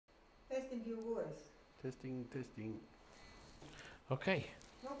testing your voice. Testing, testing. Okay.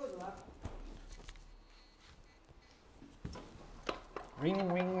 No good luck.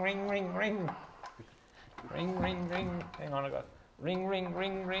 Ring, ring, ring, ring, ring. Ring, ring, ring. Hang on, I got ring, ring,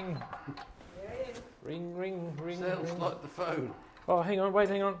 ring, ring. There it is. Ring, ring, ring. Sounds ring. like the phone. Oh, hang on, wait,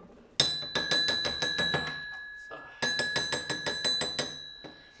 hang on.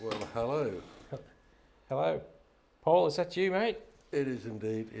 Well, hello. Hello. Paul, is that you, mate? It is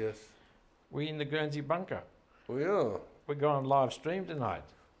indeed, yes. We in the Guernsey Bunker. We are. We're going live stream tonight.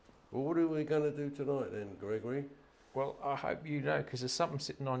 Well, what are we going to do tonight then, Gregory? Well, I hope you know, because there's something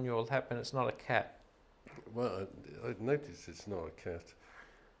sitting on your lap and it's not a cat. Well, I noticed it's not a cat.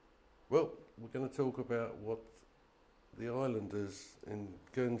 Well, we're going to talk about what the islanders in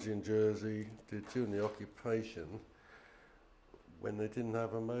Guernsey and Jersey did during the occupation when they didn't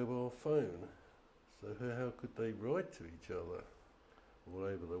have a mobile phone. So how could they write to each other all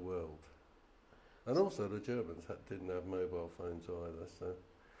over the world? And also the Germans didn't have mobile phones either, so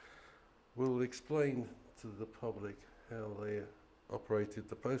we'll explain to the public how they operated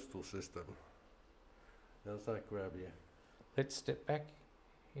the postal system. How's that grab you? Let's step back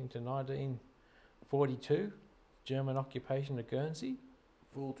into 1942, German occupation of Guernsey.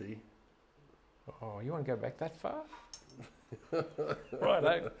 40? Oh, you want to go back that far?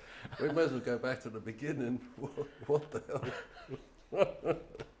 Righto. We may as well go back to the beginning. What the hell?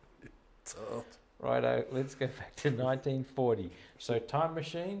 Tart. Righto, let's go back to 1940. So time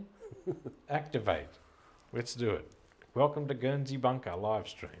machine, activate. Let's do it. Welcome to Guernsey Bunker live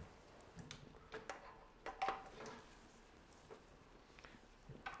stream.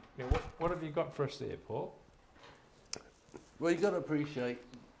 Yeah, what have you got for us there, Paul? Well, you've got to appreciate,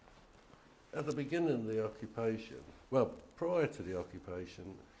 at the beginning of the occupation, well, prior to the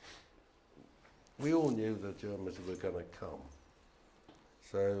occupation, we all knew the Germans were going to come.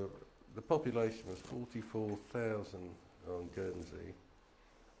 So the population was 44,000 on Guernsey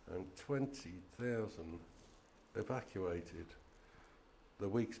and 20,000 evacuated the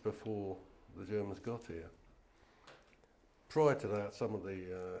weeks before the Germans got here. Prior to that, some of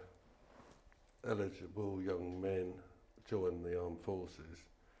the eligible young men joined the armed forces,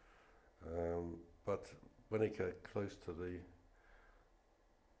 but when it got close to the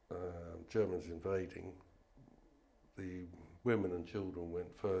Germans invading, the women and children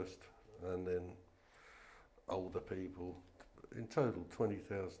went first, and then older people. In total,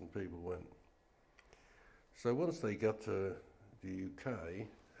 20,000 people went. So once they got to the UK,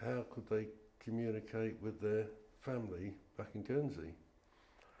 how could they communicate with their family back in Guernsey?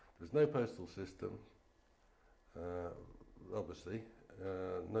 There's no postal system, obviously,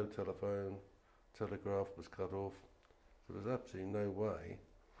 no telephone, telegraph was cut off, so there was absolutely no way.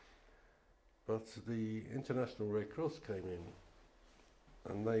 But the International Red Cross came in,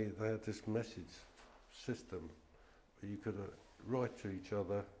 and they had this message system where you could write to each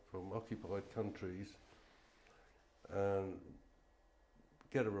other from occupied countries and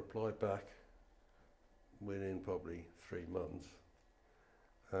get a reply back within probably 3 months,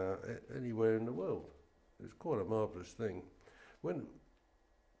 anywhere in the world. It was quite a marvellous thing. When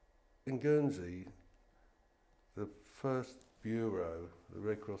in Guernsey, the first bureau, the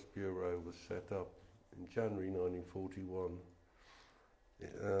Red Cross Bureau, was set up in January 1941,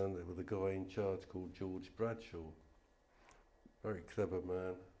 and with a guy in charge called George Bradshaw. Very clever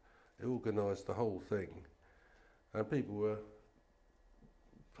man. He organised the whole thing, and people were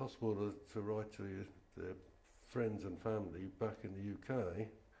possible to write to their friends and family back in the UK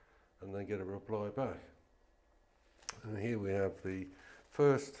and then get a reply back. And here we have the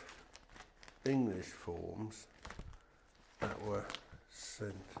first English forms that were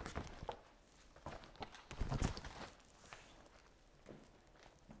sent.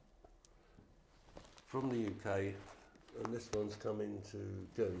 From the UK, and this one's come into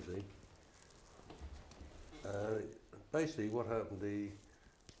Guernsey. Basically what happened, the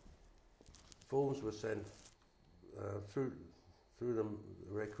forms were sent through the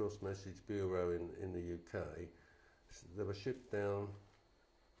Red Cross Message Bureau in the UK. So they were shipped down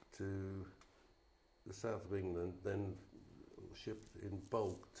to the south of England, then shipped in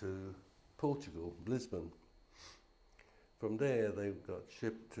bulk to Portugal, Lisbon. From there they got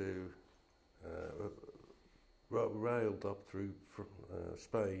shipped to, railed up through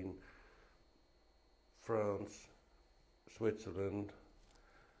Spain, France, Switzerland,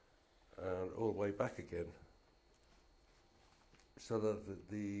 and all the way back again. So that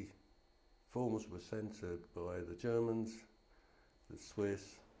the forms were censored by the Germans, the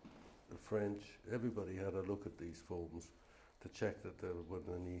Swiss, the French. Everybody had a look at these forms to check that there weren't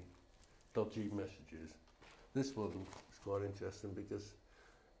any dodgy messages. This one is quite interesting because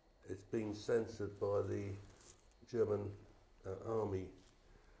it's been censored by the German army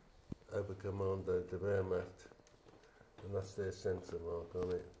Oberkommando der Wehrmacht, and that's their censor mark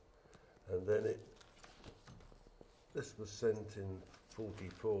on it. And then this was sent in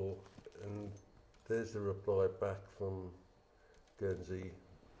 44, and there's the reply back from Guernsey.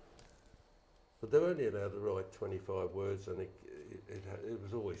 But they're only allowed to write 25 words, and it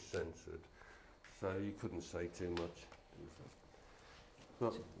was always censored, so you couldn't say too much.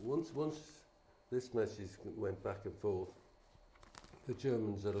 But once this message went back and forth, the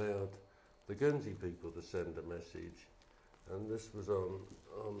Germans allowed the Guernsey people to send a message, and this was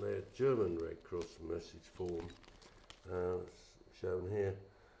on their German Red Cross message form, shown here.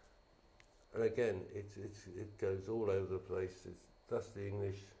 And again, it goes all over the place. That's the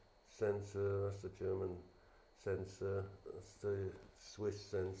English censor, that's the German censor, that's the Swiss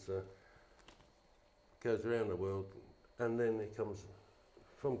censor. Goes around the world, and then it comes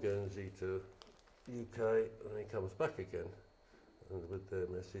from Guernsey to UK, and it comes back again, and with their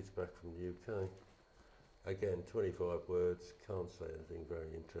message back from the UK. Again, 25 words, can't say anything very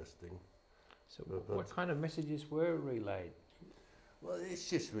interesting. So what kind of messages were relayed? Well, it's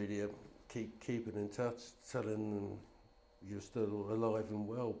just really keeping in touch, telling them you're still alive and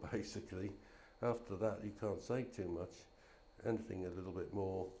well, basically. After that, you can't say too much. Anything a little bit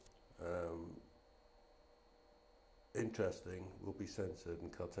more interesting will be censored and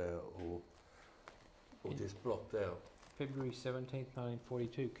cut out, or just blocked out. February 17th,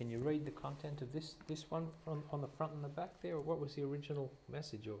 1942. Can you read the content of this one from on the front and the back there, or what was the original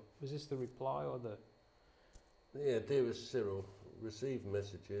message, or was this the reply or the? Yeah, dearest Cyril, received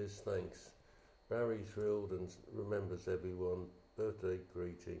messages, thanks. Barry thrilled and remembers everyone. Birthday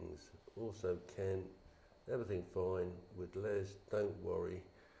greetings. Also Ken, everything fine with Les. Don't worry.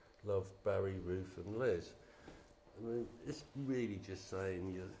 Love, Barry, Ruth, and Les. I mean, it's really just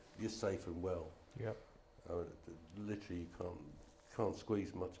saying you're safe and well. Yep. Literally, you can't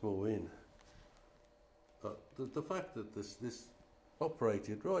squeeze much more in. But the fact that this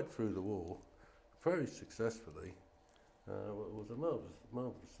operated right through the war, very successfully, was a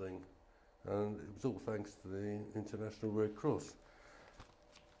marvellous thing, and it was all thanks to the International Red Cross.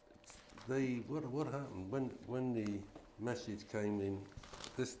 What happened when the message came in?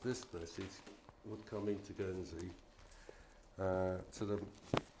 This message would come into Guernsey to the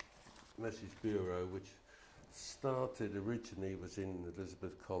Message Bureau, which started originally was in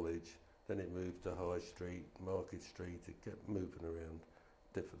Elizabeth College, then it moved to High Street, Market Street. It kept moving around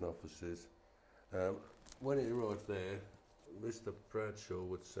different offices. When it arrived there, Mr. Bradshaw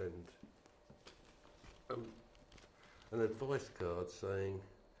would send an advice card saying,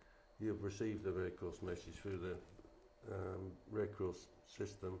 "You've received a Red Cross message through the Red Cross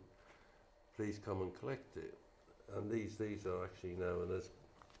system. Please come and collect it." And these are actually known as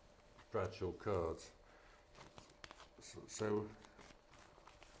Bradshaw cards. So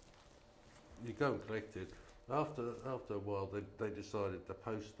you go and collect it. After a while, they decided to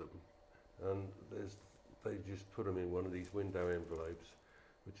post them, and they just put them in one of these window envelopes,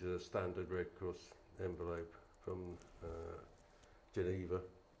 which is a standard Red Cross envelope from Geneva,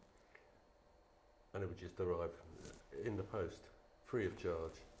 and it would just arrive in the post, free of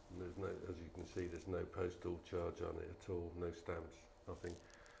charge. And there's no, as you can see, there's no postal charge on it at all, no stamps, nothing.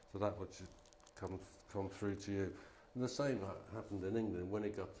 So that would just come through to you. And the same happened in England. When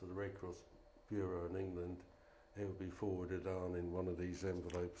it got to the Red Cross Bureau in England, it would be forwarded on in one of these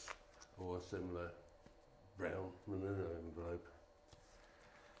envelopes or a similar brown manila envelope.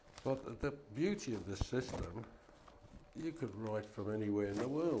 But the beauty of this system, you could write from anywhere in the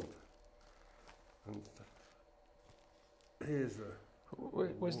world. And here's a...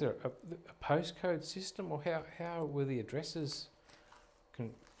 Was there a postcode system, or how were the addresses?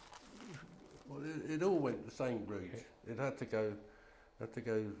 Well, it all went the same route. Okay. It had to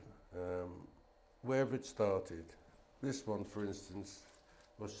go wherever it started. This one, for instance,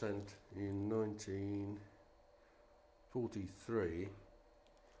 was sent in 1943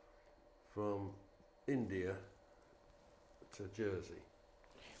 from India to Jersey.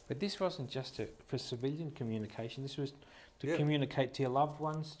 But this wasn't just for civilian communication. This was to Yeah. communicate to your loved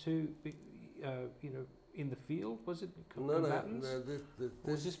ones, to in the field. Was it combatants? No.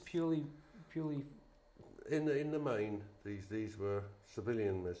 Or was this purely? In the main, these were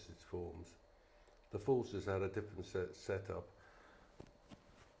civilian message forms. The forces had a different setup,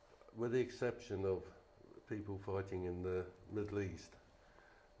 with the exception of people fighting in the Middle East,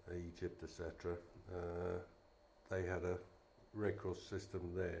 Egypt, etc. They had a Red Cross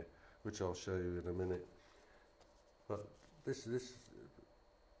system there, which I'll show you in a minute. But this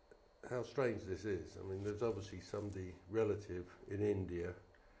how strange this is. I mean, there's obviously somebody relative in India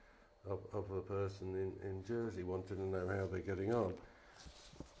of a person in Jersey wanting to know how they're getting on.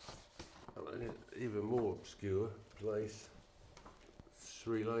 Even more obscure place,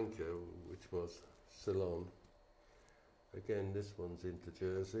 Sri Lanka, which was Ceylon. Again, this one's into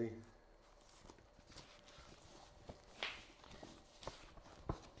Jersey.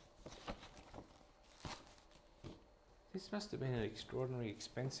 This must have been an extraordinarily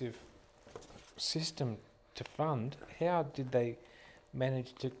expensive system to fund. How did they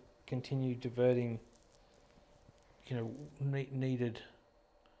manage to continue diverting, needed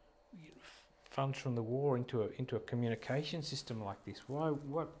funds from the war into a communication system like this? Why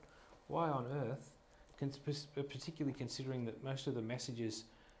on earth? Particularly considering that most of the messages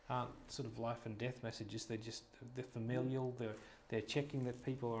aren't sort of life and death messages. They're familial. They're checking that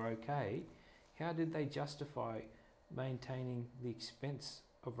people are okay. How did they justify maintaining the expense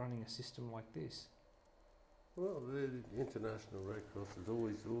of running a system like this? Well, the International Red Cross has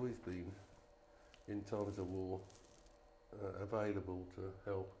always been, in times of war, available to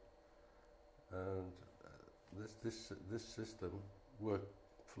help, and this system worked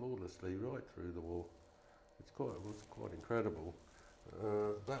flawlessly right through the war. It was quite incredible.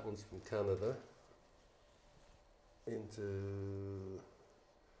 That one's from Canada into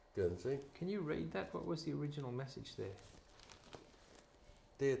Guernsey. Can you read that? What was the original message there?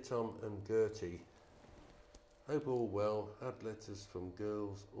 Dear Tom and Gertie, hope all well. Had letters from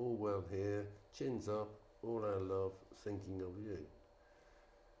girls, all well here. Chins up, all our love, thinking of you.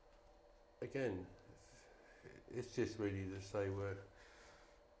 Again, it's just really to say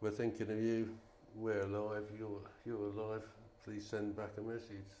we're thinking of you. We're alive. You're alive. Please send back a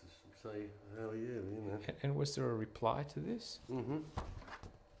message. Say how are you? And was there a reply to this? Mm-hmm.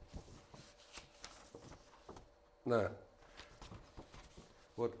 Now,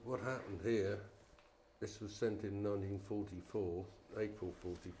 what happened here? This was sent in 1944, April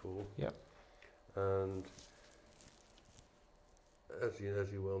 44. Yep. And as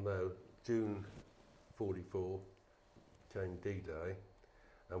you well know, June 44 came D-Day,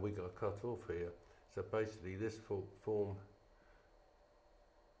 and we got cut off here. So basically, this form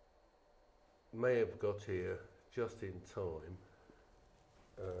may have got here just in time.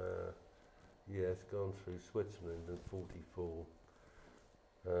 Yeah, it's gone through Switzerland in 44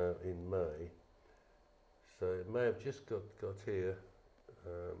 in May. So it may have just got here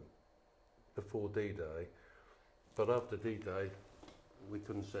before D-Day, but after D-Day we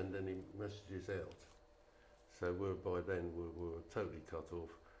couldn't send any messages out. So by then we were totally cut off.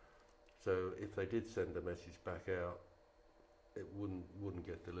 So if they did send a message back out, it wouldn't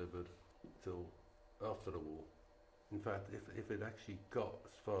get delivered till after the war. In fact, if it actually got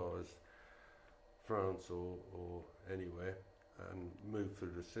as far as France or anywhere and moved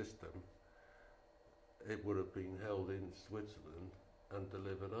through the system, it would have been held in Switzerland and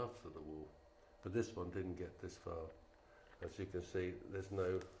delivered after the war. But this one didn't get this far. As you can see, there's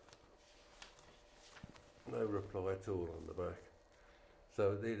no reply at all on the back.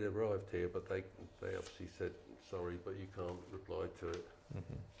 So it arrived here, but they obviously said, sorry, but you can't reply to it.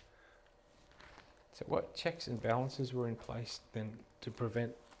 Mm-hmm. So what checks and balances were in place then to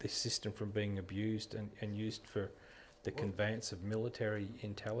prevent this system from being abused and used for the conveyance of military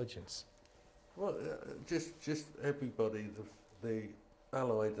intelligence? Well, just everybody, the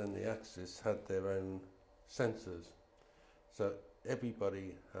Allied and the Axis had their own sensors. So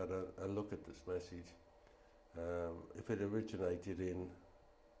everybody had a look at this message. If it originated in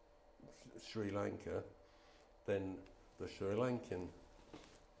Sri Lanka, then the Sri Lankan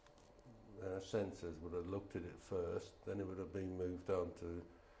sensors would have looked at it first, then it would have been moved on to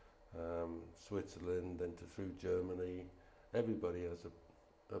Switzerland, then through Germany. Everybody has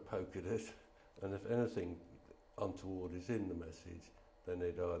a poke at it, and if anything untoward is in the message, then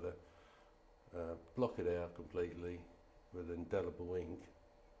they'd either block it out completely with indelible ink,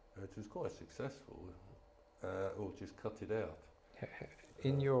 which was quite successful, or just cut it out.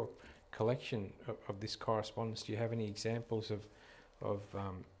 In your collection of this correspondence, do you have any examples of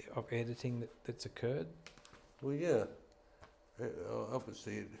editing that's occurred? Well, yeah.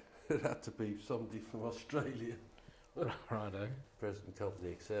 Obviously, it had to be somebody from Australia. Righto. Present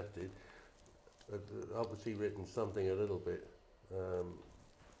company accepted. Obviously, written something a little bit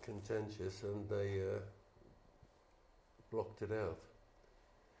contentious, and they blocked it out.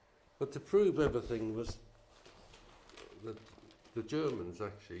 But to prove everything was that the Germans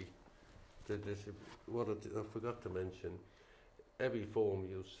actually did this. What I forgot to mention, every form,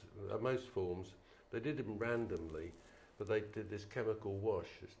 most forms, they did them randomly, but they did this chemical wash,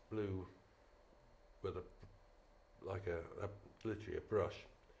 this blue, with literally a brush.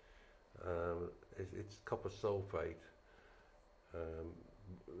 It's copper sulfate,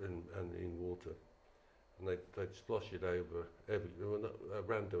 and printer, and they'd splosh it over a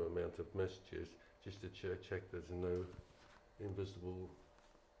random amount of messages just to check there's no invisible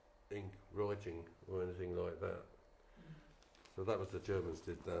ink writing or anything like that. So that was the Germans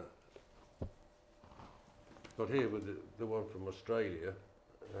did that. But here with the one from Australia,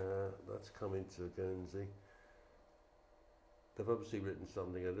 that's come into Guernsey. They've obviously written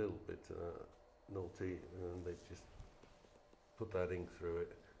something a little bit naughty, and they've just put that ink through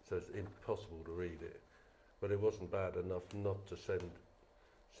it, so it's impossible to read it. But it wasn't bad enough not to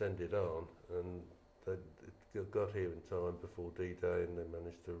send it on, and it got here in time before D-Day, and they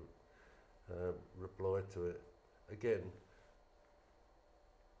managed to reply to it. Again,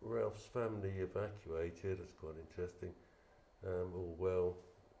 Ralph's family evacuated. It's quite interesting. All well.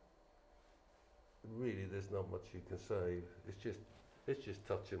 Really, there's not much you can say. It's just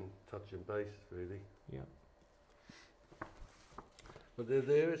touch and base, really. Yeah. But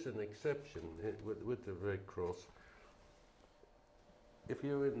there is an exception with the Red Cross. If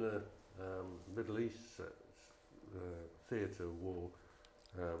you're in the Middle East theatre war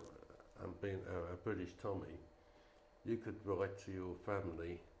and being a British Tommy, you could write to your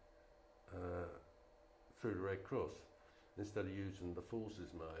family through the Red Cross instead of using the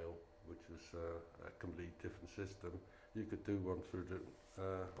Forces Mail, which was a completely different system. You could do one through the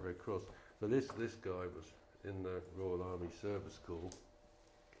Red Cross. So this guy was in the Royal Army Service Corps,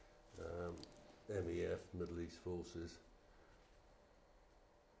 MEF, Middle East Forces,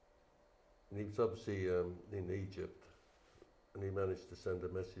 and he was obviously in Egypt, and he managed to send a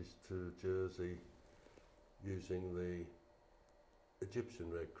message to Jersey using the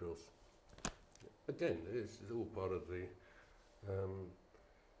Egyptian Red Cross. Again, it's all part of the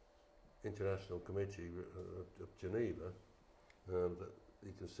International Committee of Geneva. That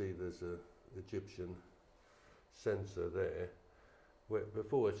you can see there's a Egyptian sensor there. Where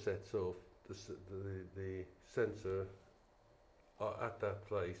before it sets off, the sensor at that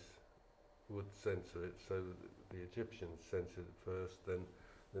place would censor it. So the Egyptians censored it first, then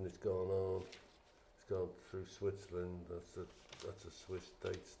it's gone on. It's gone through Switzerland. That's a Swiss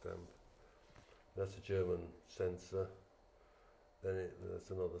date stamp. That's a German censor. Then there's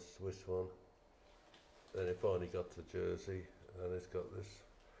another Swiss one. Then it finally got to Jersey, and it's got this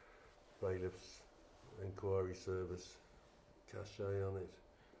bailiff's inquiry service cachet on it.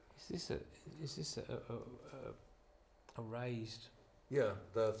 Is this a raised? Yeah,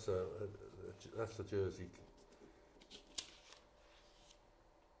 that's the Jersey.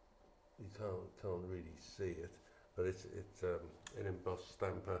 You can't really see it, but it's an embossed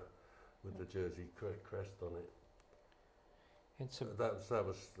stamper with the Jersey crest on it. And so that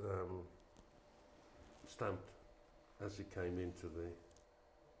was stamped as it came into the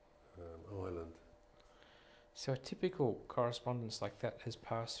island. So a typical correspondence like that has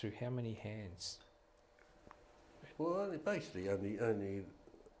passed through how many hands? Well, basically only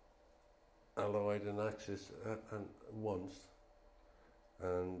Allied and Axis and once,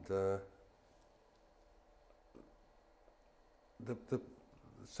 and the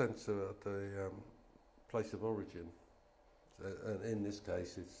censor at the place of origin. And in this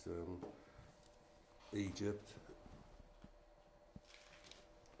case, it's Egypt.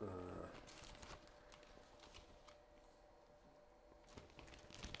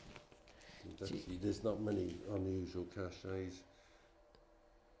 There's not many unusual cachets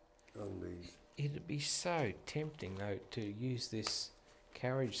on these. It'd be so tempting, though, to use this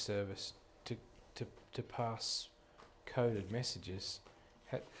carriage service to pass coded messages.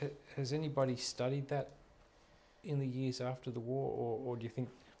 Has anybody studied that in the years after the war, or do you think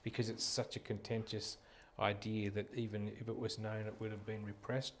because it's such a contentious idea that even if it was known it would have been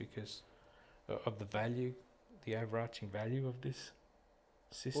repressed because of the value, the overarching value of this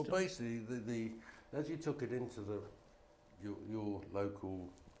system? Well, basically, as you took it into your local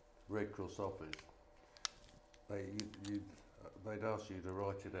Red Cross office, they'd ask you to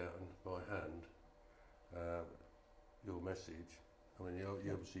write it out by hand, your message. I mean,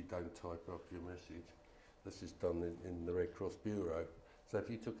 you obviously don't type up your message. This is done in the Red Cross Bureau. So if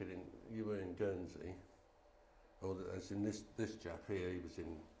you took it in, you were in Guernsey, or as in this chap here, he was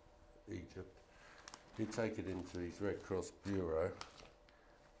in Egypt. He'd take it into his Red Cross Bureau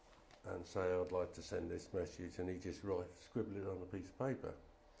and say, I'd like to send this message, and he'd just scribble it on a piece of paper.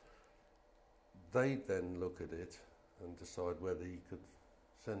 They'd then look at it and decide whether he could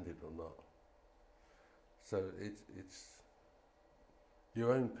send it or not. So it's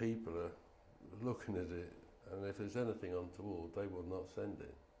your own people are looking at it, and if there's anything untoward, they will not send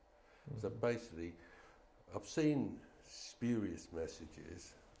it. So basically, I've seen spurious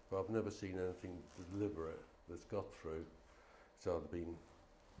messages, but I've never seen anything deliberate that's got through. It's either been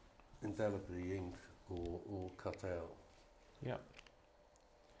indelibly inked or cut out. Yeah.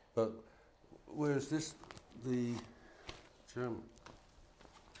 But whereas this, the German,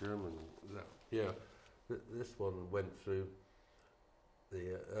 this one went through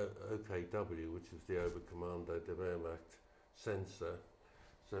the OKW, which is the Oberkommando der Wehrmacht censor.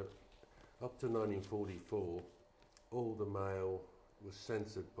 So up to 1944, all the mail was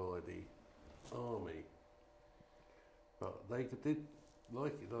censored by the army. But they did,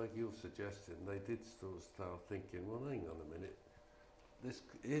 like you're suggesting, they did sort of start thinking, well, hang on a minute, this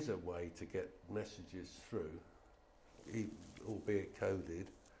is a way to get messages through, albeit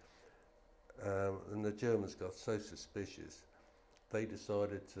coded. And the Germans got so suspicious, they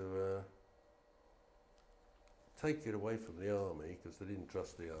decided to take it away from the army, because they didn't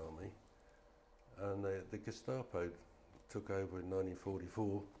trust the army. And the Gestapo took over in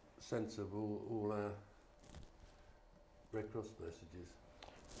 1944, censored all our Red Cross messages.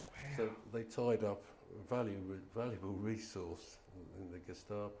 Wow. So they tied up a valuable resource in the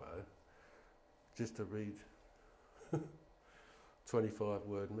Gestapo just to read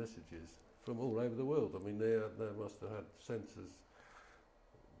 25-word messages from all over the world. I mean, they must have had censors,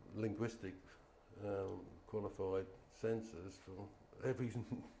 linguistic qualified censors from every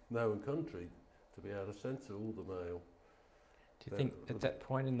known country to be able to censor all the mail. Do you think at that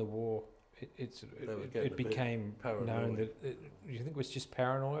point in the war it became known that do you think it was just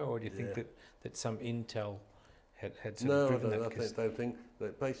paranoia, or do you think that some intel had sort of driven that? No, I don't think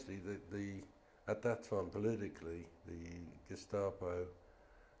that basically at that time politically the Gestapo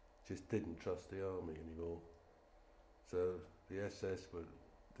just didn't trust the army anymore. So the SS were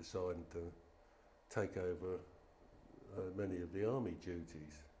deciding to take over many of the army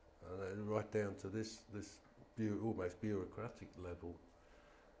duties, right down to this almost bureaucratic level.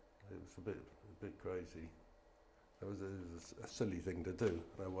 It was a bit crazy. It was a silly thing to do,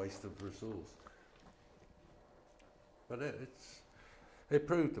 a waste of resource. But it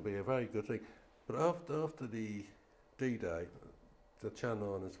proved to be a very good thing. But after the D-Day, the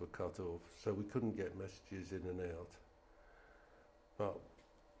Channel Islands were cut off, so we couldn't get messages in and out. But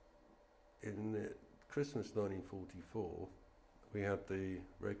in Christmas 1944, we had the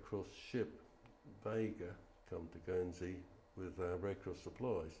Red Cross ship Vega come to Guernsey with Red Cross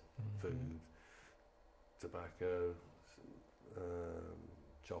supplies, food, tobacco,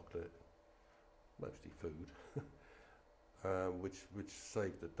 chocolate, mostly food, which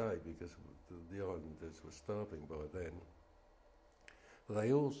saved the day because the islanders were starving by then.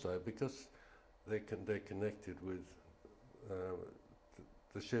 They also, because they're connected with,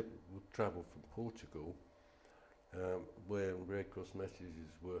 the ship would travel from Portugal, where Red Cross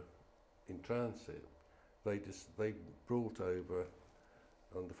messages were in transit. They brought over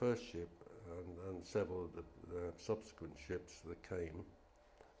on the first ship and several of the subsequent ships that came.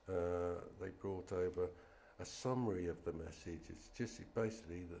 They brought over a summary of the message. It's just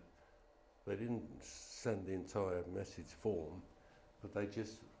basically that they didn't send the entire message form, but they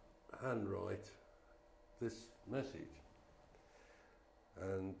just handwrite this message.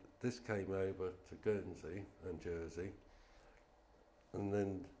 And this came over to Guernsey and Jersey, and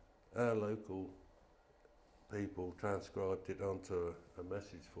then our local people transcribed it onto a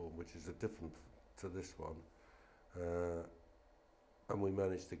message form, which is different to this one, and we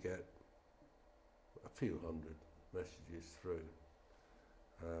managed to get a few hundred messages through,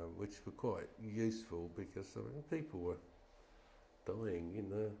 which were quite useful because people were dying, you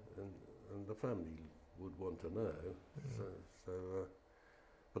know, and the family would want to know.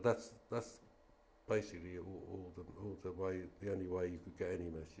 But that's basically the only way you could get any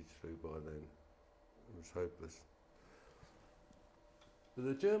message through by then. It was hopeless. But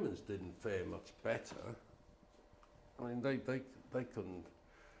the Germans didn't fare much better. I mean, they couldn't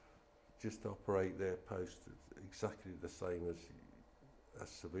just operate their post exactly the same as a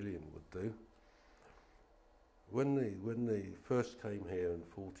civilian would do. When they first came here in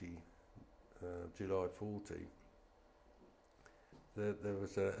July 40, there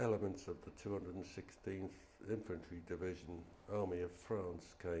was elements of the 216th Infantry Division, Army of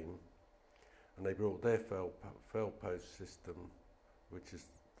France came, and they brought their Feldpost system, which is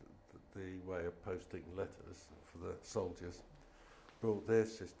the way of posting letters for the soldiers, brought their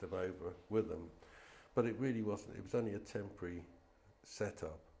system over with them. But it really wasn't, it was only a temporary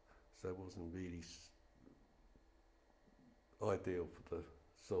setup, so it wasn't really ideal for the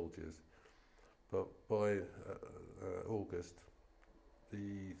soldiers. But by August,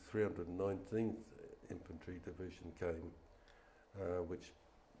 the 319th Infantry Division came, which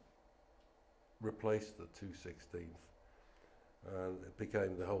replaced the 216th, and it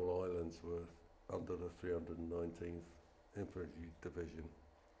became the whole islands were under the 319th Infantry Division.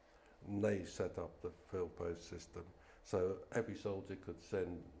 And they set up the Feldpost system. So every soldier could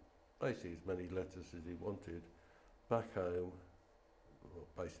send basically as many letters as he wanted back home, well,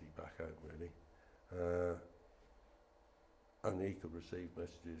 basically back home really, and he could receive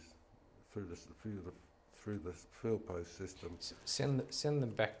messages through the Feldpost system. Send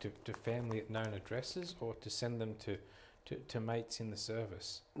them back to family at known addresses, or to send them to mates in the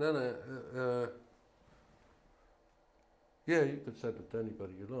service? No, yeah, you could send them to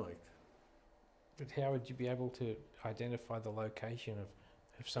anybody you liked. But how would you be able to identify the location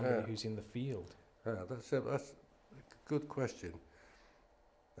of somebody who's in the field? That's a good question.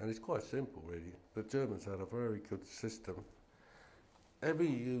 And it's quite simple, really. The Germans had a very good system. Every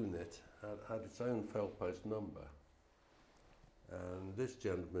unit had its own Feldpost number. And this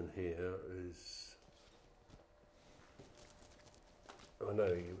gentleman here is, I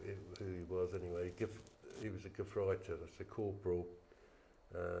know who he was anyway. He was a Gefreiter, that's a corporal,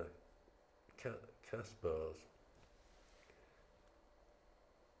 Kaspars.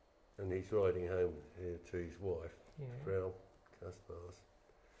 And he's riding home here to his wife, Frau Kaspars.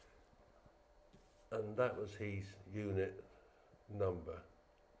 And that was his unit number,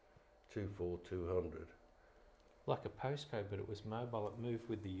 24200. Like a postcode, but it was mobile, it moved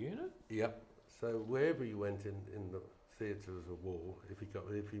with the unit? Yep. So wherever you went in the theatres of war, if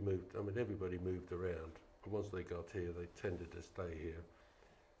he moved, I mean everybody moved around, but once they got here they tended to stay here.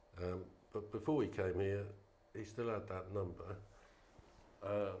 But before he came here, he still had that number.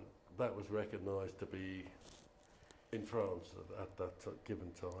 That was recognised to be in France at that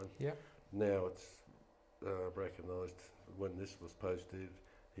given time. Yep. Now it's recognised, when this was posted,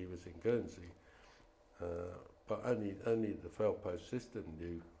 he was in Guernsey. But only the Feldpost system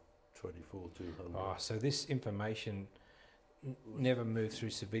knew 24200. Oh, so this information never moved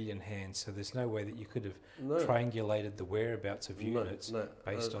through civilian hands, so there's no way that you could have triangulated the whereabouts of units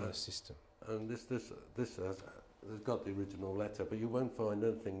based on the system. And this has got the original letter, but you won't find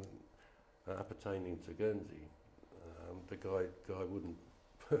anything appertaining to Guernsey. The guy wouldn't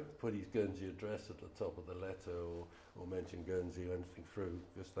put his Guernsey address at the top of the letter or mention Guernsey or anything through,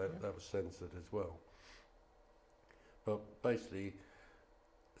 because that was censored as well. But basically,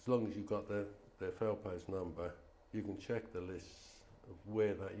 as long as you've got their Feldpost number, you can check the lists of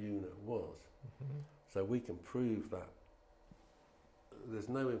where that unit was. Mm-hmm. So we can prove that there's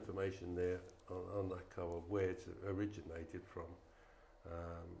no information there on that cover where it's originated from.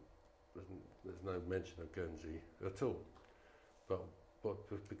 There's no mention of Guernsey at all. But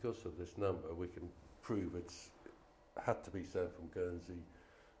because of this number, we can prove it's had to be sent from Guernsey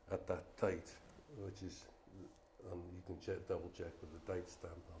at that date, which is, you can double check with the date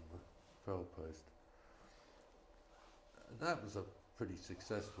stamp on the Feldpost. That was a pretty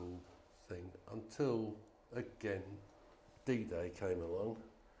successful thing until, again, D-Day came along,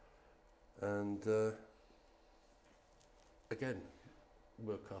 and again,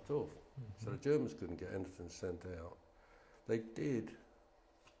 we're cut off. Mm-hmm. So the Germans couldn't get anything sent out. They did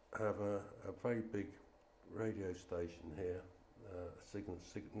have a very big radio station here, a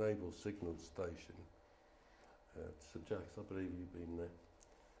naval signal station, St Jack's, I believe you've been there.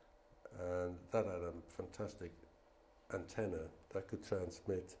 And that had a fantastic antenna that could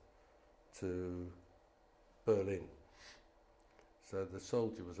transmit to Berlin. So the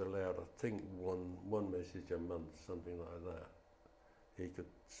soldier was allowed, I think, one message a month, something like that. He could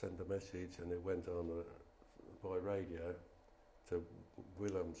send a message and it went on by radio to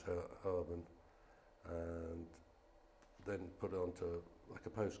Wilhelmshaven and then put it onto like a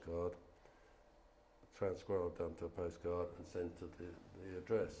postcard, transcribed onto a postcard and sent to the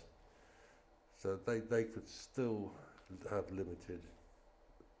address. So they could still have limited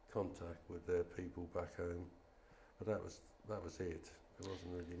contact with their people back home, but that was it. There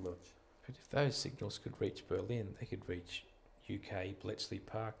wasn't really much. But if those signals could reach Berlin, they could reach UK, Bletchley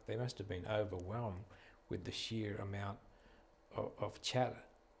Park. They must have been overwhelmed with the sheer amount of chatter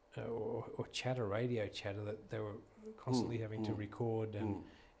or chatter, radio chatter, that they were constantly having to record and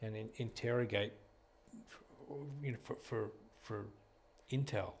interrogate, for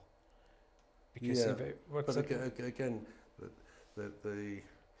intel. Because but again, the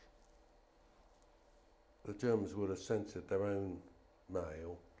Germans would have censored their own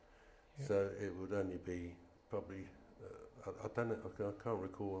mail, so it would only be probably, I don't know, I can't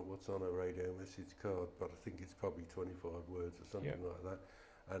recall what's on a radio message card, but I think it's probably 25 words or something like that.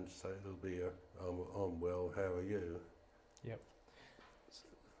 And so it'll be I'm well, how are you? Yep.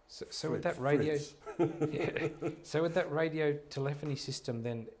 So with that radio, so would that radio telephony system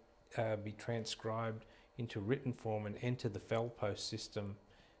then be transcribed into written form and enter the Feldpost system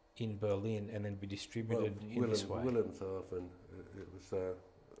in Berlin and then be distributed in this way? Wilhelmshaven, it was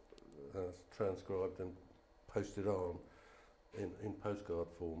transcribed and posted on in postcard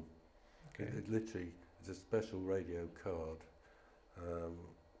form. Okay. It literally is a special radio card,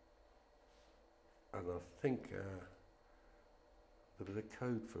 and I think there was a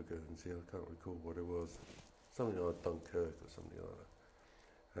code for Guernsey. I can't recall what it was. Something like Dunkirk or something like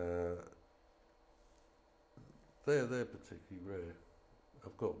that. They're particularly rare.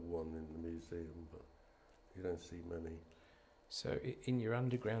 I've got one in the museum, but you don't see many. So in your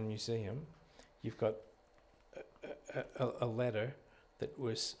underground museum, you've got a letter that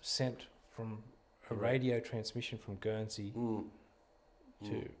was sent from a radio transmission from Guernsey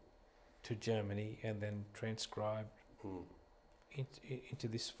to Germany, and then transcribed into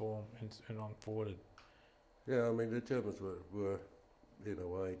this form and on forwarded. Yeah, I mean the Germans were in a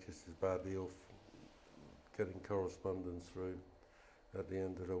way just as badly off getting correspondence through at the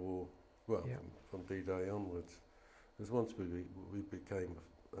end of the war. Well, from D-Day onwards. Because once we became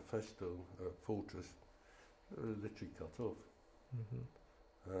a Festung, a fortress, we were literally cut off.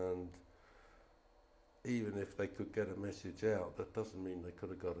 And even if they could get a message out, that doesn't mean they could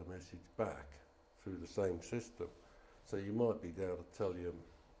have got a message back through the same system. So you might be able to tell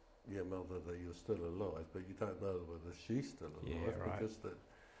your mother that you're still alive, but you don't know whether she's still alive, because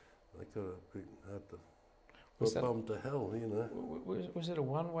they could have had the bombed to hell, you know. Was it a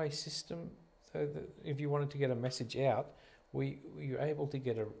one-way system? So that if you wanted to get a message out, were you able to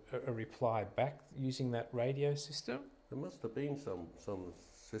get a reply back using that radio system? There must have been some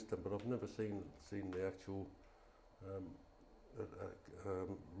system, but I've never seen the actual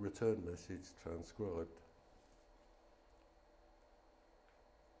return message transcribed.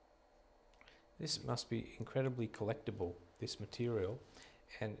 This must be incredibly collectible, this material.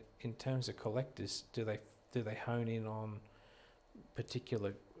 And in terms of collectors, do they hone in on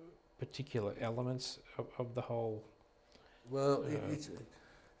particular elements of the whole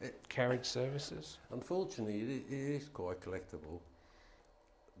carriage services? Unfortunately, it is quite collectible.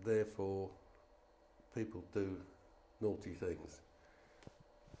 Therefore, people do naughty things.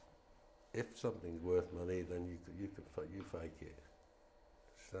 If something's worth money, then you fake it.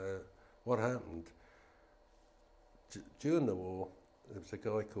 So what happened during the war? There was a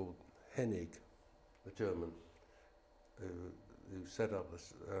guy called Hennig, a German, who set up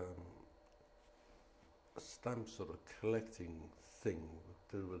a stamp sort of collecting thing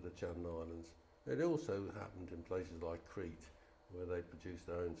to do with the Channel Islands. It also happened in places like Crete, where they produced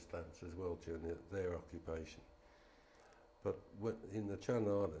their own stamps as well during their occupation. But in the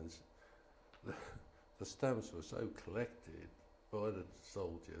Channel Islands, the stamps were so collected by the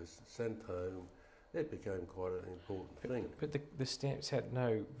soldiers, sent home, it became quite an important thing. But the stamps had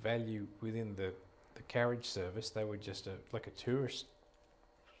no value within the carriage service. They were just like a tourist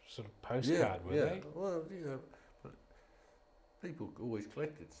sort of postcard, were they? Well, but people always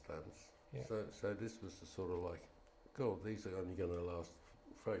collected stamps. Yeah. So this was the sort of like, God, these are only going to last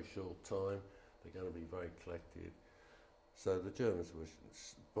a very short time. They're going to be very collected. So the Germans were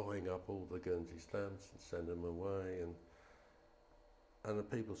buying up all the Guernsey stamps and sending them away, and the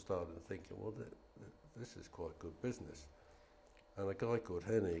people started thinking, well, this is quite good business. And a guy called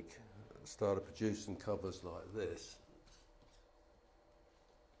Hennig started producing covers like this.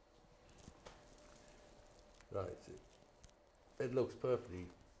 Right, it looks perfectly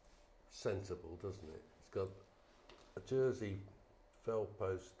sensible, doesn't it? It's got a Jersey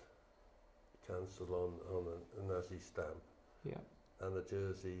Feldpost cancel on a Nazi stamp, and a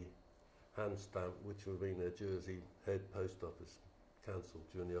Jersey hand stamp, which would have been a Jersey head post office cancelled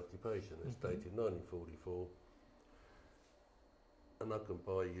during the occupation. It's dated 1944, and I can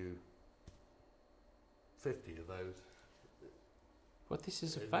buy you 50 of those. What, this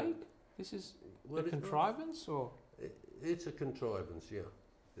is a fake? This is a contrivance, or? It's a contrivance, yeah.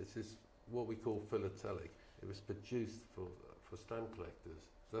 This is what we call philatelic. It was produced for stamp collectors.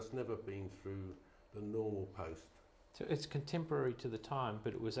 That's never been through the normal post. So it's contemporary to the time,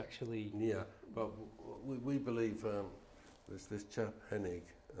 but it was actually... Yeah, but we believe there's this chap Hennig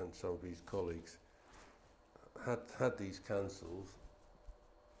and some of his colleagues had these cancels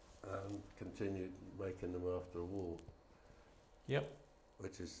and continued making them after the war. Yep.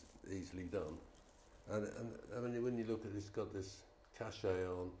 Which is easily done. And I mean, when you look at it, it's got this cachet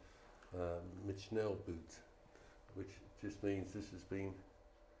on Michnell boot, which just means this has been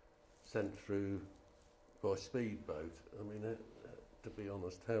sent through by speedboat. I mean, to be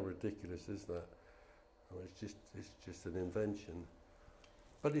honest, how ridiculous is that? I mean, it's just an invention,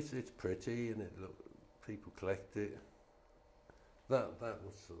 but it's pretty, and people collect it. That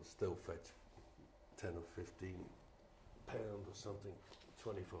would sort of still fetch 10 or 15 pound or something,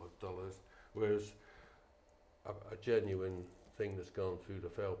 $25. Whereas a genuine thing that's gone through the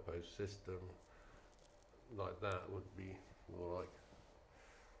Feldpost system like that would be more like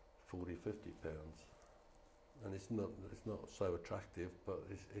 40, 50 pounds. And it's not so attractive, but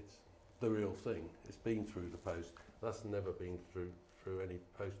it's the real thing. It's been through the post. That's never been through any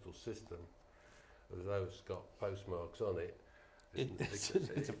postal system. Although it's got postmarks on it. It's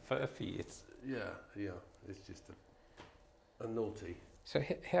a furphy. It's yeah. It's just a naughty. so.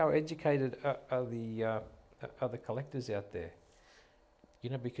 How educated are the collectors out there? You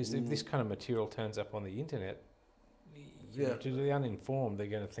know, because if this kind of material turns up on the internet, to the uninformed, they're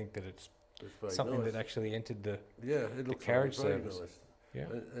going to think that it's something nice. that actually entered the It looks carriage very service. nice. Yeah.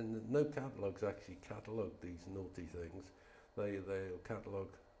 And no catalogues actually catalogue these naughty things. They'll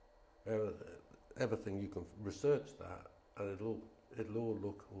catalogue everything. You can research that, and it'll all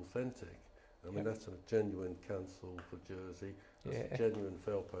look authentic. I mean, that's a genuine cancel for Jersey. That's a genuine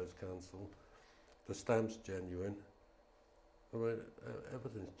Feldpost cancel. The stamp's genuine. I mean,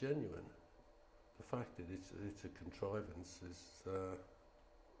 everything's genuine. The fact that it's a contrivance is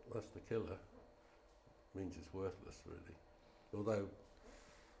that's the killer. Means it's worthless, really. Although,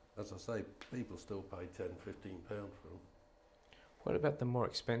 as I say, people still pay £10, £15 for them. What about the more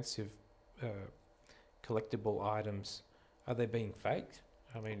expensive collectible items? Are they being faked?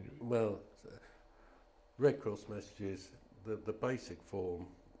 I mean, well, Red Cross messages, the basic form,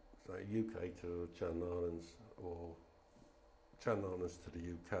 say UK to Kernaghan's or Kernaghan's to the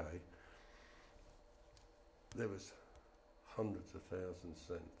UK, there was hundreds of thousands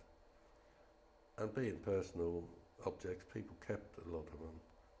sent. And being personal objects, people kept a lot of them,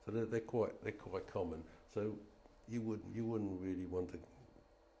 so they're quite common. So you wouldn't really want to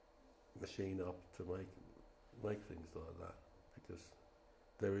machine up to make things like that, because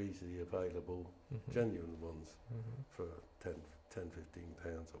they're easily available, genuine ones for 10, 15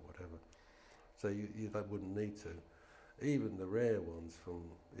 pounds or whatever. So they wouldn't need to. Even the rare ones from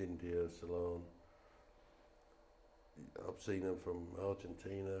India, Ceylon, I've seen them from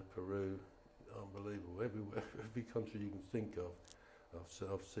Argentina, Peru, unbelievable. Every country you can think of,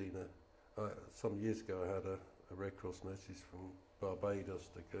 I've seen some years ago I had a Red Cross message from Barbados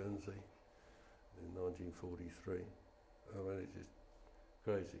to Guernsey in 1943. I mean, it's just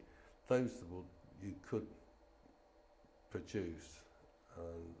crazy. Those you could produce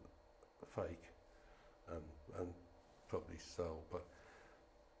and fake and probably sell, but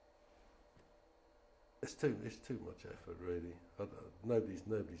it's too much effort, really.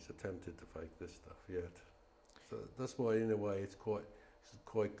 Nobody's attempted to fake this stuff yet. So that's why, in a way, it's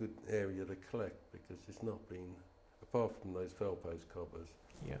quite good area to collect, because it's not been, apart from those Feldpost cobbers.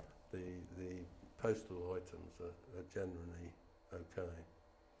 Yeah. The postal items are generally okay.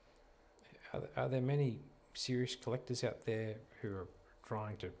 Are there many serious collectors out there who are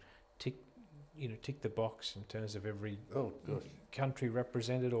trying to tick the box in terms of every country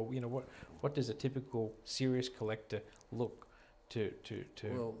represented, or what does a typical serious collector look to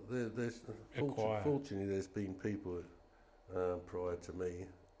well, there's acquire? Fortunately, there's been people prior to me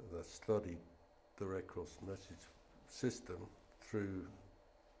that studied the Red Cross message system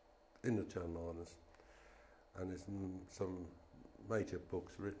in the Kernaghan's, and there's some major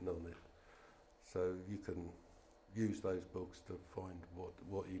books written on it, so you can use those books to find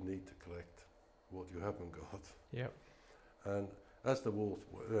what you need to collect, what you haven't got. Yep. And as the war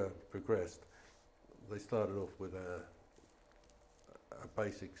progressed, they started off with a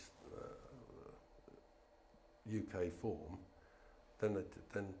basic UK form. Then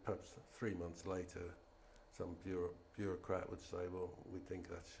perhaps 3 months later, some bureaucrat would say, well, we think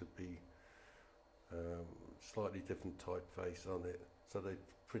that should be slightly different typeface on it. So they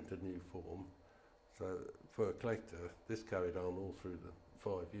print a new form. So for a collector, this carried on all through the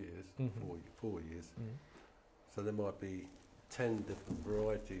 5 years, 4 years. So there might be 10 different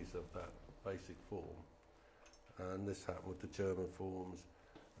varieties of that basic form. And this happened with the German forms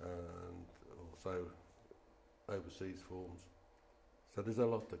and also overseas forms. So there's a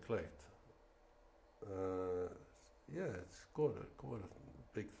lot to collect. Yeah, it's quite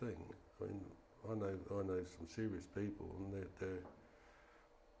a big thing. I mean, I know some serious people, and they're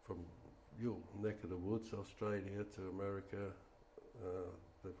from your neck of the woods, Australia to America.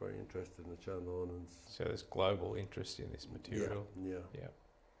 They're very interested in the Kernaghan's. So there's global interest in this material. Yeah.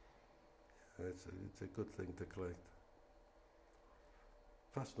 It's a good thing to collect.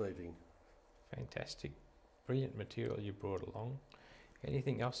 Fascinating. Fantastic, brilliant material you brought along.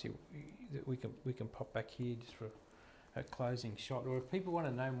 Anything else that we can pop back here just for a closing shot, or if people want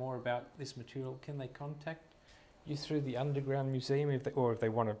to know more about this material, can they contact you through the Underground Museum, if they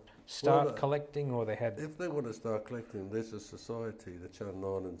want to start collecting, or if they want to start collecting, there's a society, the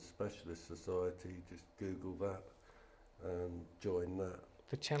Kernaghan Specialist Society. Just Google that, and join that.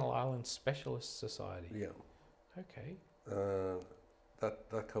 The Channel Islands Specialist Society. Yeah. Okay.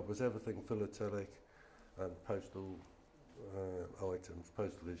 That covers everything philatelic and postal items,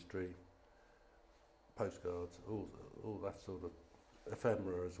 postal history, postcards, all that sort of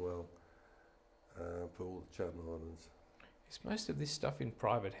ephemera as well, for all the Channel Islands. Is most of this stuff in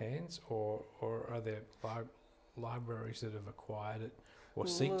private hands, or are there libraries that have acquired it, or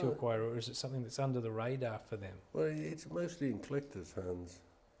seek to acquire it, or is it something that's under the radar for them? Well, it's mostly in collectors' hands.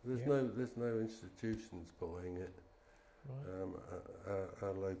 There's no institutions buying it. Right.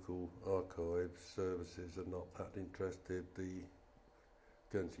 Our local archive services are not that interested. The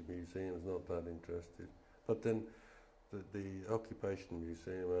Guernsey Museum is not that interested. But then the Occupation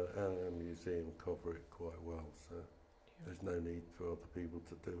Museum and our museum cover it quite well, so there's no need for other people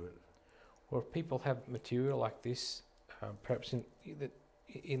to do it. Or if people have material like this, perhaps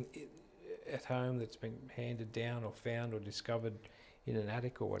in at home that's been handed down or found or discovered in an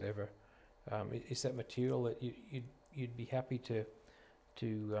attic or whatever, is that material that you'd be happy to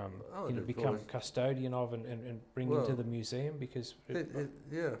become custodian of and bring into the museum? Because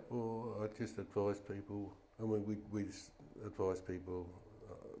well, I just advise people. I mean, we advise people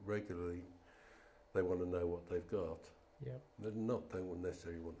regularly. They want to know what they've got. Yeah. They wouldn't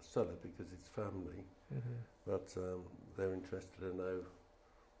necessarily want to sell it because it's family, but they're interested to know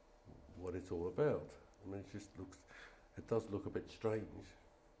what it's all about. I mean, it does look a bit strange.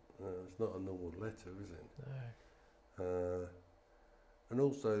 It's not a normal letter, is it? No. And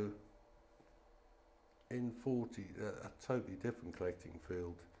also, in a totally different collecting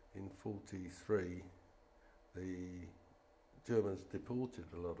field, in 43, the Germans deported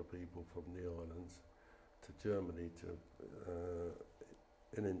a lot of people from the islands to Germany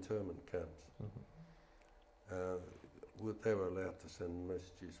in internment camps. They were allowed to send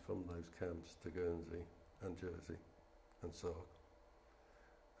messages from those camps to Guernsey and Jersey and Sark.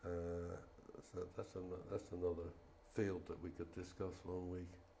 So that's another field that we could discuss one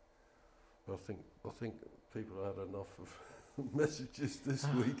week. But I think people had enough of messages this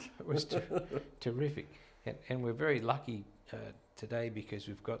week. It was terrific, and we're very lucky today because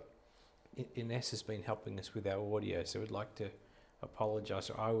we've got Ines has been helping us with our audio. So we'd like to apologise,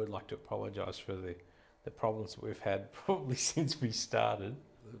 or I would like to apologise for the problems that we've had probably since we started.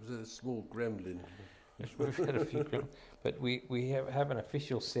 There was a small gremlin. We've had a few gremlins, but we have an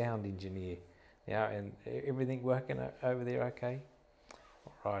official sound engineer now, and everything working over there okay?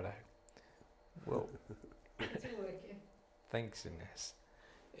 All righto. Well, It's working. thanks, Ines.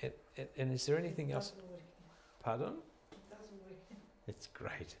 And is there anything else? Pardon? It doesn't work. It's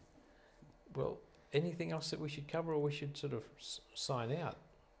great. Well, anything else that we should cover, or we should sort of sign out?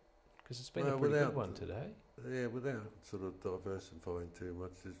 Because it's been a pretty good one today. Yeah, without sort of diversifying too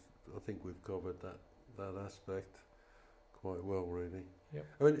much, I think we've covered that aspect quite well, really. Yep.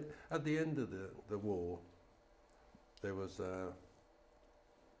 I mean, at the end of the war, there was a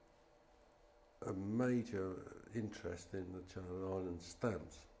major interest in the Channel Islands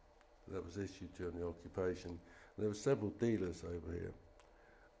stamps that was issued during the occupation. And there were several dealers over here,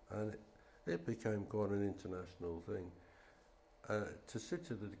 and it became quite an international thing. To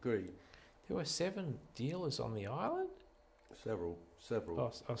such a degree. There were 7 dealers on the island? Several.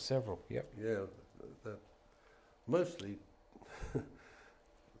 Oh, several, yep. Yeah, mostly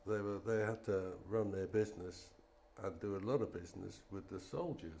they had to run their business and do a lot of business with the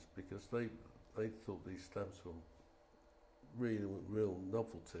soldiers because they thought these stamps were real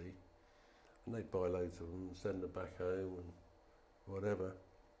novelty, and they'd buy loads of them and send them back home and whatever.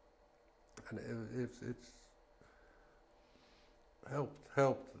 And it's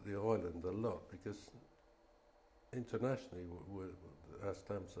helped the island a lot because internationally our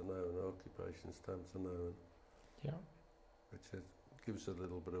stamps are known, our occupation stamps are known. Yeah. Which gives a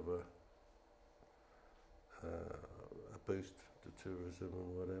little bit of a boost to tourism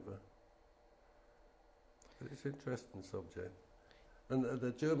and whatever. It's an interesting subject. And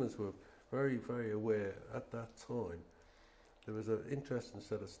the Germans were very, very aware at that time. There was an interesting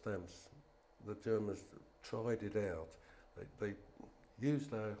set of stamps. The Germans tried it out. They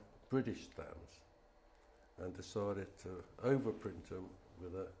used our British stamps and decided to overprint them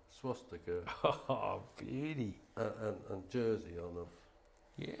with a swastika Oh, beauty. and Jersey on them.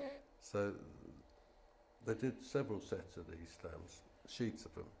 Yeah. So they did several sets of these stamps, sheets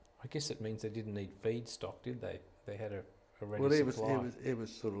of them. I guess it means they didn't need feedstock, did they? They had a ready Well, supply. it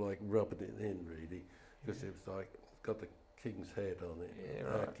was sort of like rubbing it in, really, because it was like got the king's head on it, Yeah,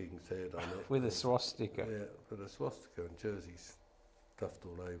 our right. king's head on it. With a swastika. Yeah, with a swastika and Jersey stuffed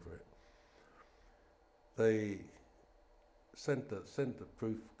all over it. They sent the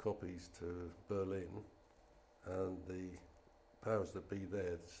proof copies to Berlin, and the powers that be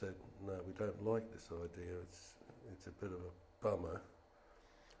there said, no, we don't like this idea, it's a bit of a bummer,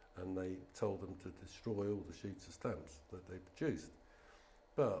 and they told them to destroy all the sheets of stamps that they produced.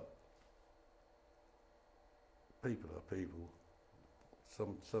 But people are people.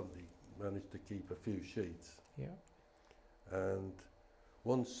 Somebody managed to keep a few sheets. Yeah. And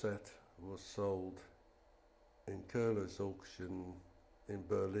one set was sold in Köhler's auction in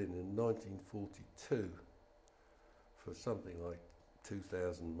Berlin in 1942 for something like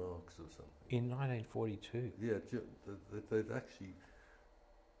 2,000 marks or something. In 1942? Yeah, they'd actually,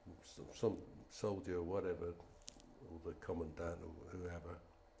 some soldier or whatever, or the commandant or whoever,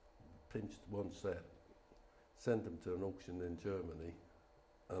 pinched one set, sent them to an auction in Germany,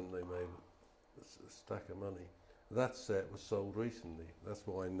 and they made a stack of money. That set was sold recently. That's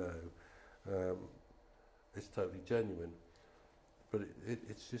why I know it's totally genuine. But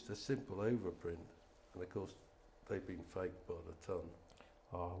it's just a simple overprint, and of course they've been faked by the ton.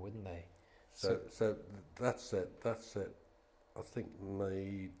 Oh, wouldn't they? So that set, I think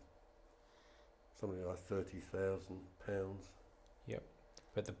made something like £30,000. Yep.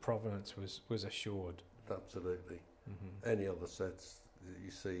 But the provenance was assured. Absolutely. Mm-hmm. Any other sets that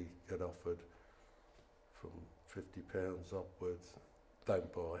you see get offered from £50 upwards,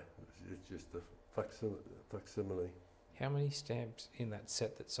 don't buy. It's just a facsimile. How many stamps in that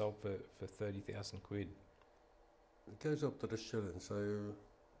set that sold for 30,000 quid? It goes up to the shilling, so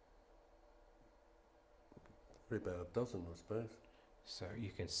probably about a dozen, I suppose. So you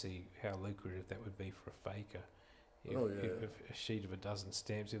can see how lucrative that would be for a faker. If, Oh, yeah. if a sheet of a dozen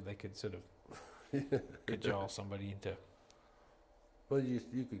stamps, if they could sort of cajole somebody into... Well,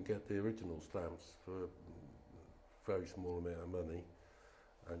 you can get the original stamps for a very small amount of money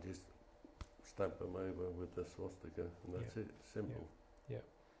and just stamp them over with the swastika, and that's it. Simple. Yeah.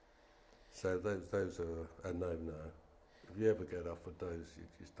 So those are a no-no. If you ever get offered those, you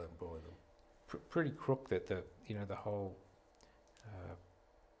just don't buy them. Pretty crook that the whole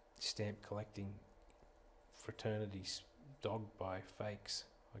stamp collecting fraternity's dogged by fakes,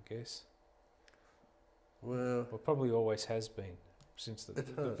 I guess. Well, Probably always has been since the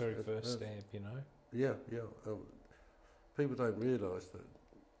very it first has. stamp, you know. yeah. People don't realise that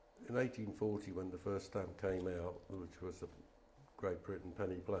in 1840, when the first stamp came out, which was the Great Britain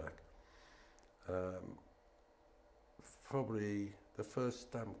penny black, probably the first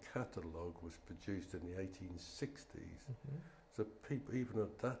stamp catalogue was produced in the 1860s. Mm-hmm. So people, even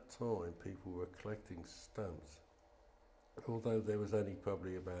at that time, people were collecting stamps, although there was only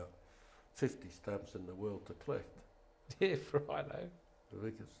probably about 50 stamps in the world to collect. Yeah, righto.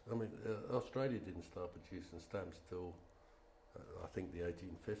 Because, I mean, Australia didn't start producing stamps till, I think, the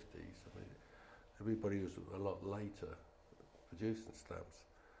 1850s. I mean, everybody was a lot later producing stamps.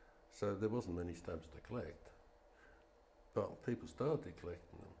 So there wasn't many stamps to collect. But people started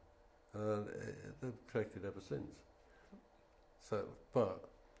collecting them, and they've collected ever since. So, but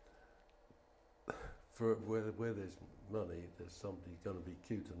for where there's money, there's somebody going to be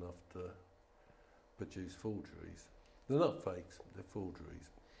cute enough to produce forgeries. They're not fakes; they're forgeries.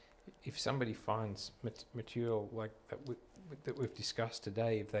 If somebody finds material like that that we've discussed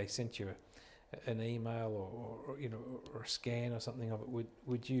today, if they sent you an email or a scan or something of it,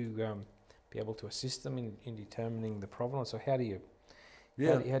 would you be able to assist them in determining the provenance, or how do you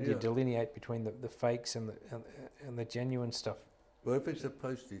delineate between the fakes and the genuine stuff? Well, if it's a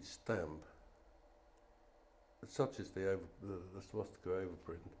postage stamp, such as the swastika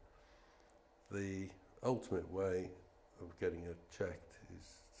overprint, the ultimate way of getting it checked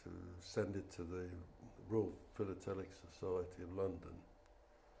is to send it to the Royal Philatelic Society of London.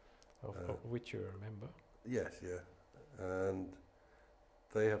 Of which you're a member. Yes, yeah. And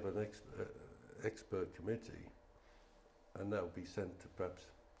they have an expert committee, and that will be sent to perhaps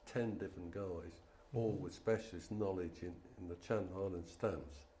 10 different guys, all with specialist knowledge in the Channel Island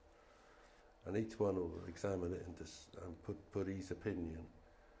stamps. And each one will examine it and put his opinion.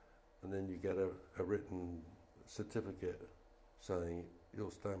 And then you get a written certificate saying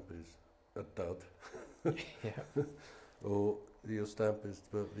your stamp is a dud, Yeah. or your stamp is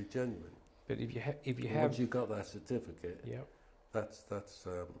perfectly genuine. But if you And have, once you've got that certificate, yeah. that's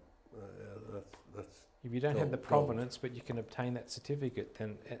If you don't have the gold. provenance, but you can obtain that certificate,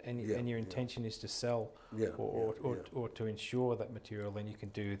 then and Yeah, your yeah. intention is to sell or to insure that material, then you can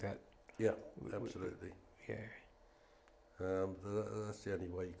do that. Yeah, absolutely. Yeah. That's the only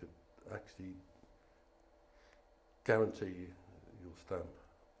way you could actually guarantee your stamp.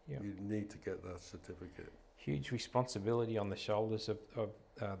 Yeah. You need to get that certificate. Huge responsibility on the shoulders of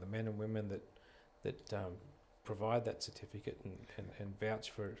the men and women that provide that certificate and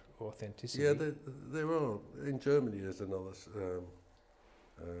vouch for authenticity. Yeah, there are. In Germany, there's another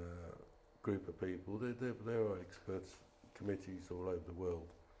group of people. There are experts committees all over the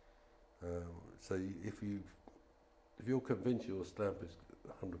world. So if you're convinced your stamp is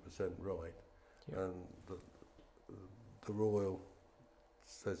 100% right, Yep. and the Royal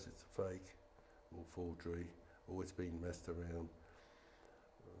says it's a fake or forgery, or it's been messed around,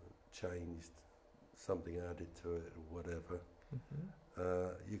 changed, something added to it or whatever,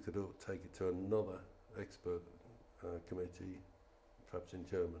 you could take it to another expert committee, perhaps in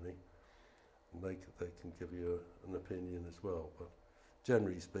Germany, and they can give you an opinion as well. But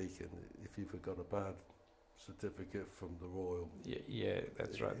generally speaking, if you've got a bad certificate from the Royal, Yeah,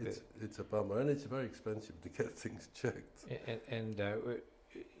 that's right. It's a bummer, and it's very expensive to get things checked. And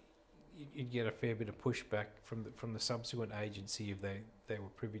you'd get a fair bit of pushback from the subsequent agency if they were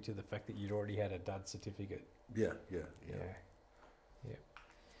privy to the fact that you'd already had a dud certificate. Yeah.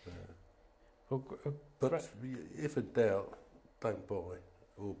 Well, But if in doubt, don't buy,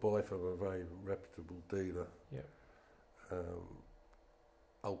 or buy from a very reputable dealer. Yeah.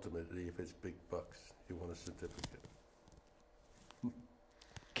 Ultimately, if it's big bucks, you want a certificate.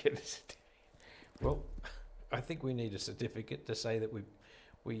 Get a certificate. Well, I think we need a certificate to say that we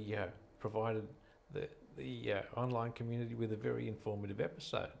provided the online community with a very informative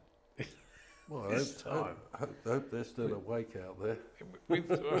episode. Well, This I hope they're still awake out there.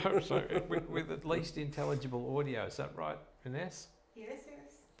 With at least intelligible audio. Is that right, Ines? Yes.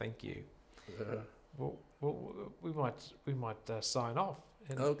 Thank you. Well, we might sign off.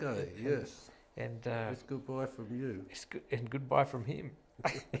 Okay, yes. And It's goodbye from you. it's good, and goodbye from him.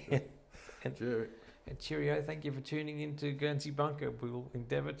 Jerry. And cheerio! Thank you for tuning in to Guernsey Bunker. We will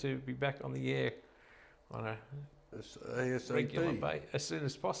endeavour to be back on the air on a regular ASAP. as soon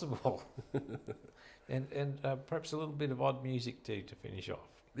as possible, and perhaps a little bit of odd music too to finish off.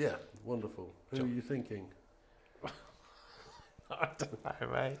 Yeah, wonderful. Who are you thinking? I don't know,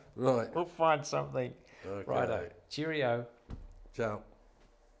 mate. Right. We'll find something. Okay. Righto. Cheerio. Ciao.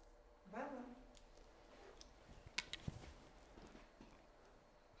 Bye.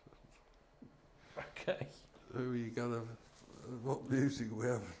 Okay. Who are you gonna? What music we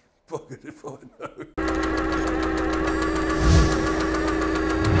have? Buggered if I know.